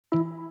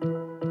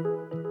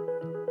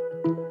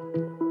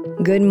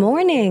Good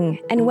morning,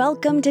 and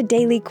welcome to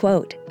Daily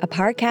Quote, a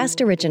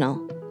Parcast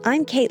original.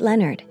 I'm Kate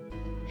Leonard.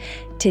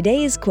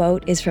 Today's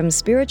quote is from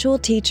spiritual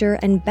teacher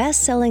and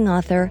best-selling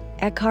author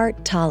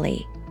Eckhart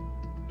Tolle.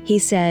 He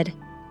said,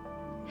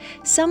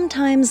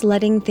 "Sometimes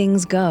letting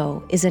things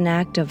go is an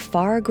act of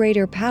far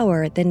greater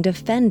power than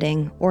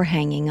defending or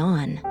hanging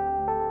on."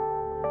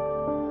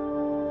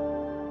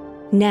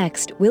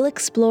 Next, we'll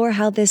explore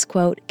how this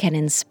quote can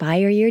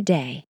inspire your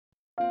day.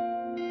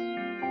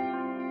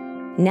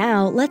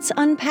 Now, let's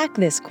unpack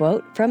this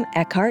quote from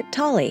Eckhart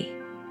Tolle.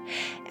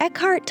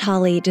 Eckhart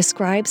Tolle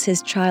describes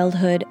his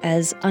childhood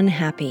as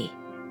unhappy.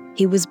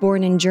 He was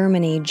born in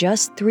Germany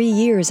just 3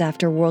 years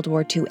after World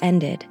War II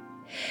ended.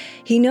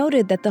 He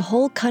noted that the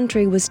whole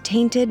country was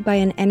tainted by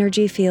an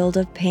energy field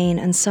of pain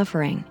and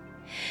suffering.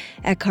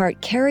 Eckhart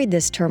carried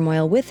this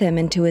turmoil with him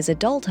into his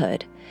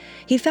adulthood.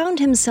 He found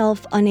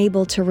himself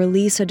unable to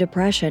release a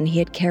depression he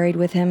had carried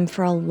with him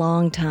for a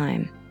long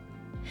time.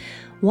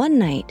 One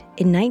night,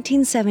 in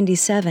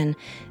 1977,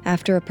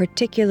 after a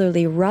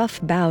particularly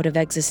rough bout of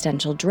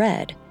existential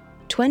dread,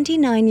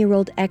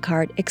 29-year-old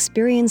Eckhart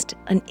experienced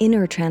an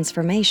inner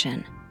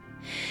transformation.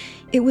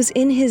 It was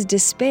in his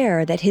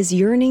despair that his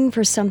yearning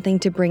for something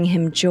to bring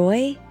him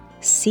joy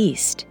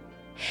ceased.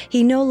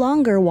 He no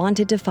longer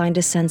wanted to find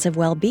a sense of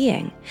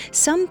well-being.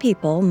 Some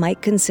people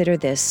might consider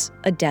this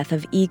a death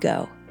of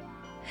ego.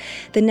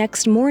 The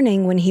next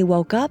morning when he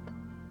woke up,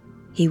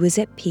 he was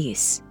at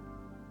peace.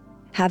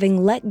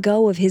 Having let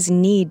go of his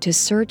need to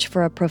search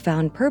for a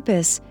profound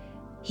purpose,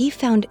 he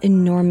found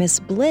enormous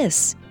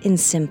bliss in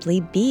simply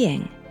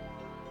being.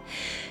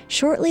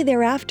 Shortly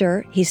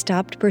thereafter, he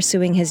stopped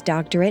pursuing his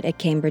doctorate at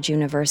Cambridge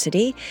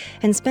University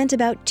and spent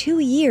about 2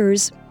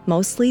 years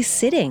mostly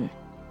sitting.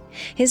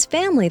 His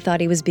family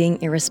thought he was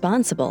being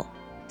irresponsible.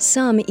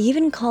 Some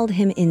even called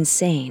him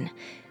insane,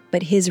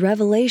 but his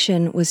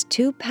revelation was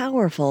too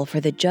powerful for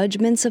the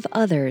judgments of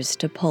others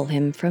to pull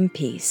him from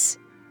peace.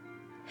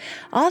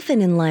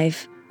 Often in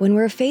life, when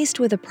we're faced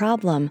with a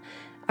problem,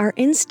 our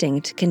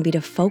instinct can be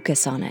to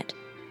focus on it.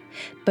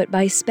 But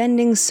by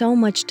spending so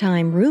much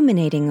time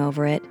ruminating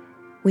over it,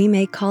 we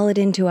may call it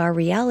into our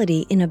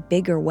reality in a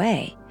bigger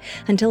way,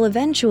 until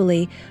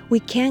eventually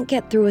we can't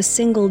get through a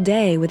single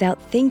day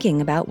without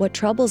thinking about what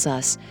troubles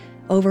us,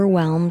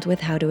 overwhelmed with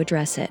how to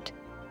address it.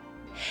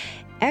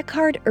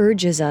 Eckhart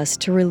urges us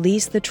to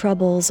release the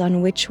troubles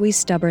on which we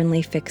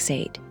stubbornly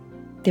fixate.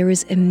 There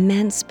is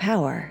immense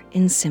power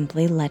in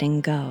simply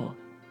letting go.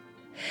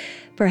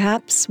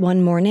 Perhaps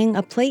one morning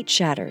a plate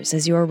shatters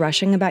as you are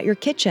rushing about your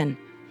kitchen.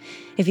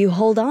 If you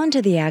hold on to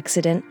the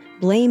accident,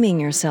 blaming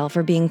yourself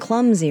for being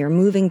clumsy or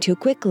moving too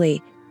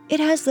quickly,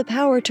 it has the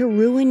power to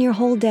ruin your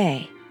whole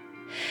day.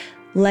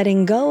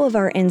 Letting go of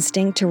our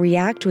instinct to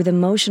react with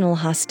emotional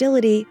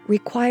hostility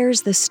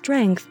requires the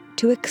strength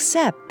to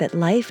accept that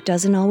life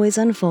doesn't always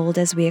unfold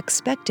as we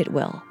expect it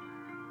will.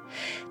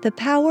 The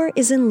power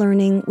is in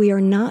learning we are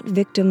not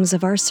victims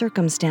of our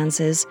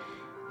circumstances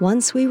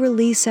once we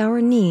release our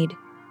need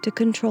to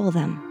control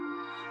them.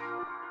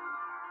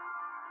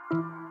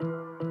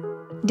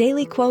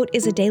 Daily Quote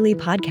is a daily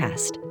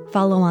podcast.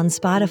 Follow on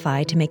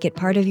Spotify to make it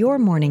part of your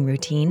morning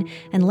routine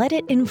and let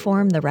it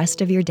inform the rest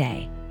of your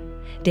day.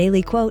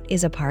 Daily Quote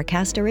is a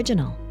Parcast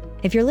original.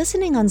 If you're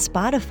listening on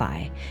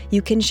Spotify,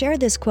 you can share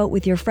this quote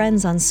with your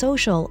friends on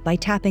social by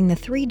tapping the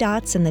 3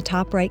 dots in the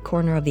top right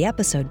corner of the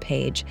episode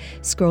page,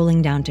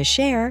 scrolling down to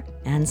share,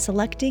 and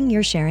selecting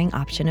your sharing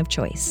option of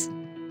choice.